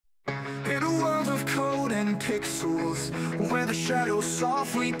pixels, where the shadows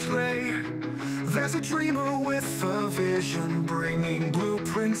softly play. There's a dreamer with a vision, bringing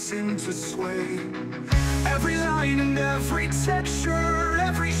blueprints into sway. Every line and every texture,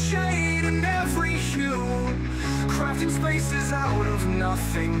 every shade and every hue, crafting spaces out of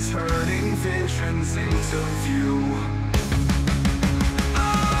nothing, turning visions into view.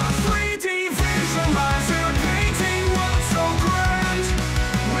 A 3D visualizer, painting worlds so grand,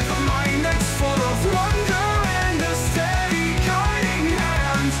 with a mind that's full of wonder and a steady guiding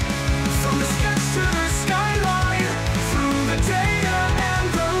hand. From the sketch to the skyline, through the data and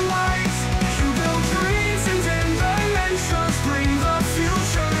the light, you build dreams and dimensions, bring the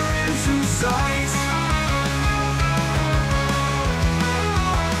future into sight.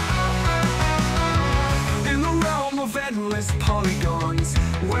 In the realm of endless polygons,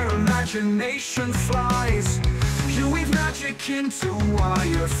 where imagination flies, you weave magic into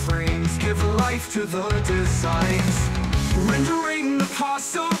wireframes, give life to the designs, rendering the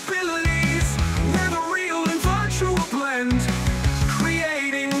possibilities, where the real and virtual blend,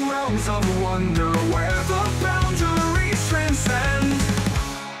 creating realms of wonder where the boundaries transcend.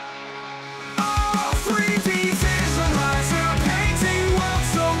 A 3D visualizer, painting worlds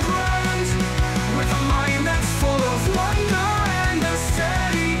so grand, with a mind that's full of wonder and a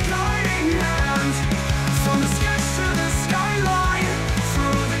steady guiding hand. From the sketch to the skyline,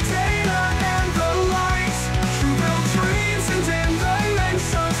 through the data and the light, you build dreams and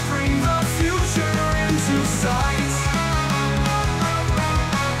dimensions, bring the future into sight.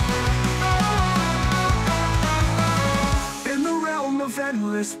 In the realm of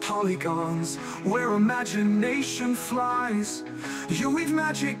endless polygons, where imagination flies, you weave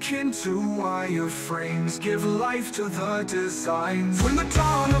magic into wireframes, give life to the designs. From the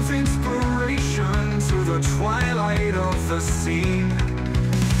dawn of inspiration to the twilight of the scene,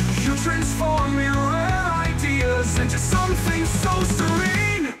 you transform your ideas into something so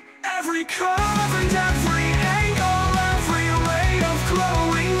serene. Every curve and every angle, every ray of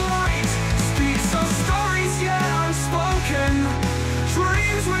glowing light, speaks of stories yet unspoken,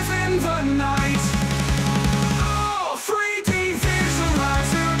 dreams within the night. Oh, 3D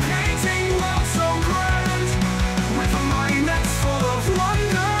visualizer, painting worlds so grand, with a mind that's full of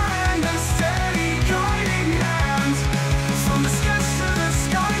wonder and a steady guiding hand. From the sketch to the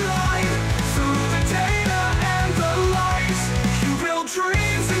skyline, through the data and the light, you build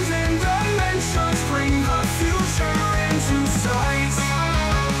dreams and dimensions, bring the future into sight.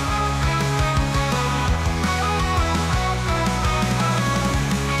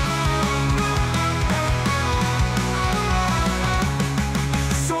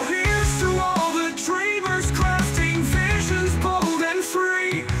 So here's to all the dreamers, crafting visions bold and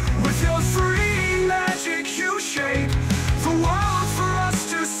free. With your 3D magic you shape the world for us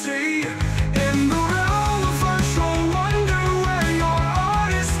to see. In the realm of virtual wonder, where your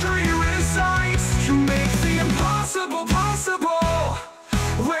artistry resides, you make the impossible possible,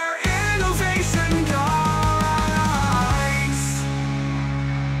 where innovation guides.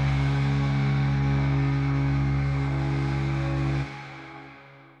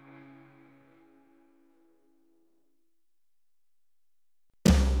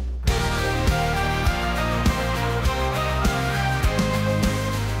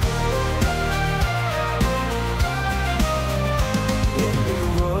 In the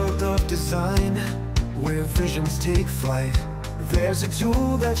world of design, where visions take flight, there's a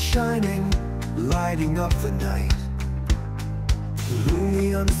tool that's shining, lighting up the night.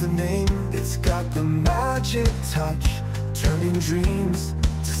 Lumion's the name, it's got the magic touch, turning dreams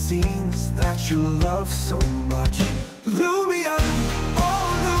to scenes that you love so much. Lumion, oh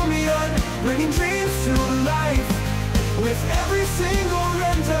Lumion, bringing dreams to life. With every single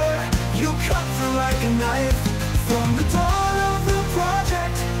render, you cut through like a knife. From the dawn of the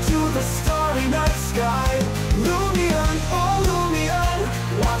project to the starry night sky, Lumion, oh Lumion,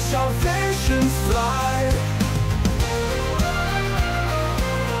 watch our visions fly.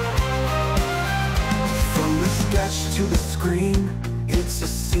 From the sketch to the screen, it's a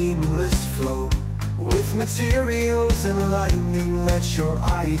seamless flow. With materials and lightning, let your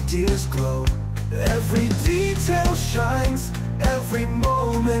ideas glow. Every detail shines, every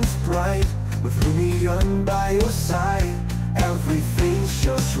moment's bright. With Lumion by your side, everything's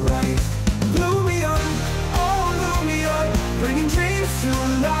just right. Lumion, oh Lumion, bringing dreams to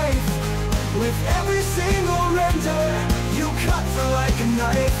life. With every single render, you cut through like a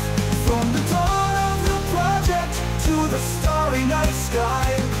knife. From the dawn of the project to the starry night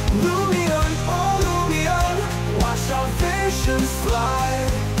sky, Lumion, oh Lumion, watch our visions fly.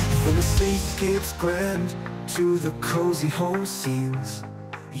 From the cityscapes grand to the cozy home scenes,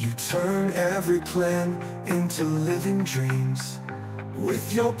 You turn every plan into living dreams.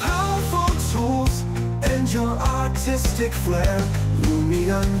 With your powerful tools and your artistic flair,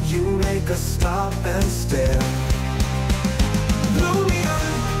 Lumion, you make us stop and stare.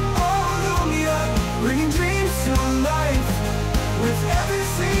 Lumion, oh Lumion, bringing dreams to life. With every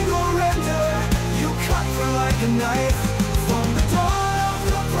single render, you cut through like a knife. From the dawn of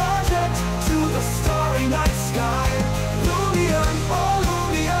the project to the starry night sky, Lumion, oh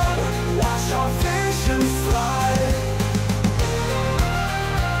Lumion, watch our vision fly.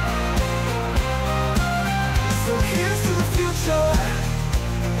 So here's to the future,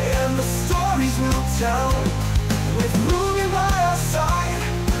 and the stories we'll tell. With Lumion by our side,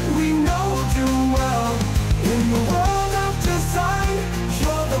 we know we'll do well. In the world of design,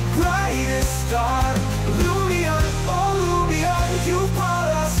 you're the brightest star. Lumion, oh Lumion, you brought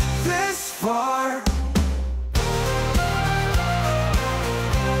us this far.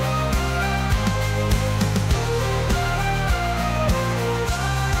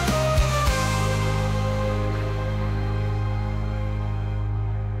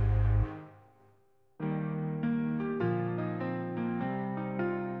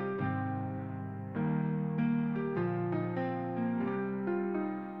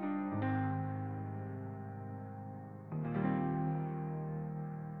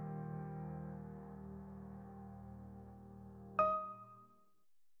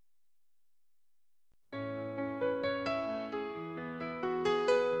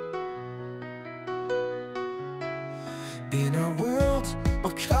 In a world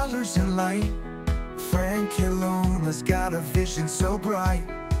of colors and light, Frank Qilona's got a vision so bright.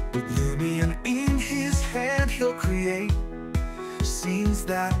 With Lumion in his hand, he'll create scenes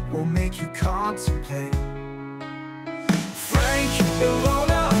that will make you contemplate. Frank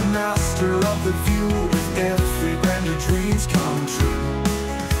Qilona, master of the view, with every render dreams come true.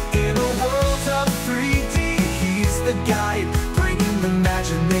 In a world of 3D, he's the guide, bringing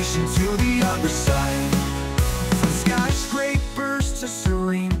imagination to the other side. Skyscrapers to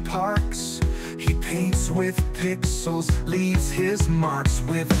serene parks, he paints with pixels, leaves his marks.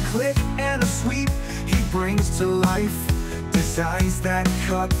 With a click and a sweep, he brings to life designs that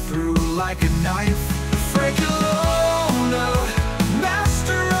cut through like a knife. Frank Qilona,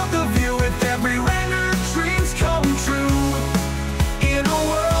 master of the view, with every render dreams come true. In a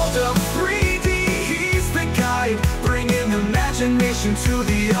world of 3D, he's the guide, bringing imagination to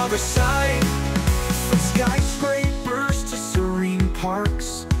the other side. From skyscrapers to serene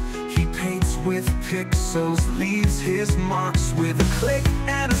parks, he paints with pixels, leaves his marks. With a click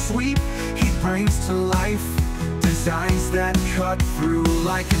and a sweep, he brings to life designs that cut through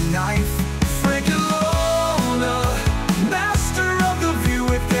like a knife. Frank Qilona, master of the view,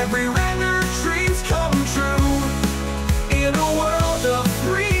 with every render dreams come true. In a world of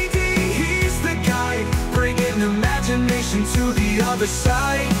 3D, he's the guide, bringing imagination to the other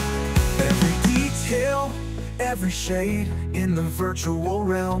side. Every detail, every shade in the virtual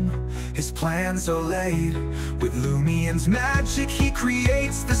realm, his plans are laid. With Lumion's magic, he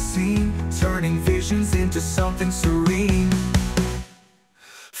creates the scene, turning visions into something serene.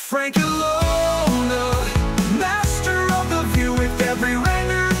 Frank Qilona, master of the view, with every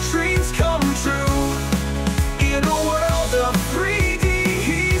render dreams come true. In a world of 3D,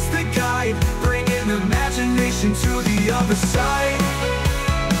 he's the guide, bringing imagination to the other side.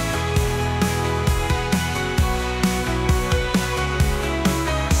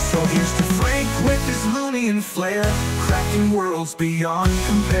 So here's to Frank with his Lumion flair, crafting worlds beyond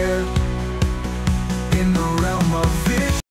compare. In the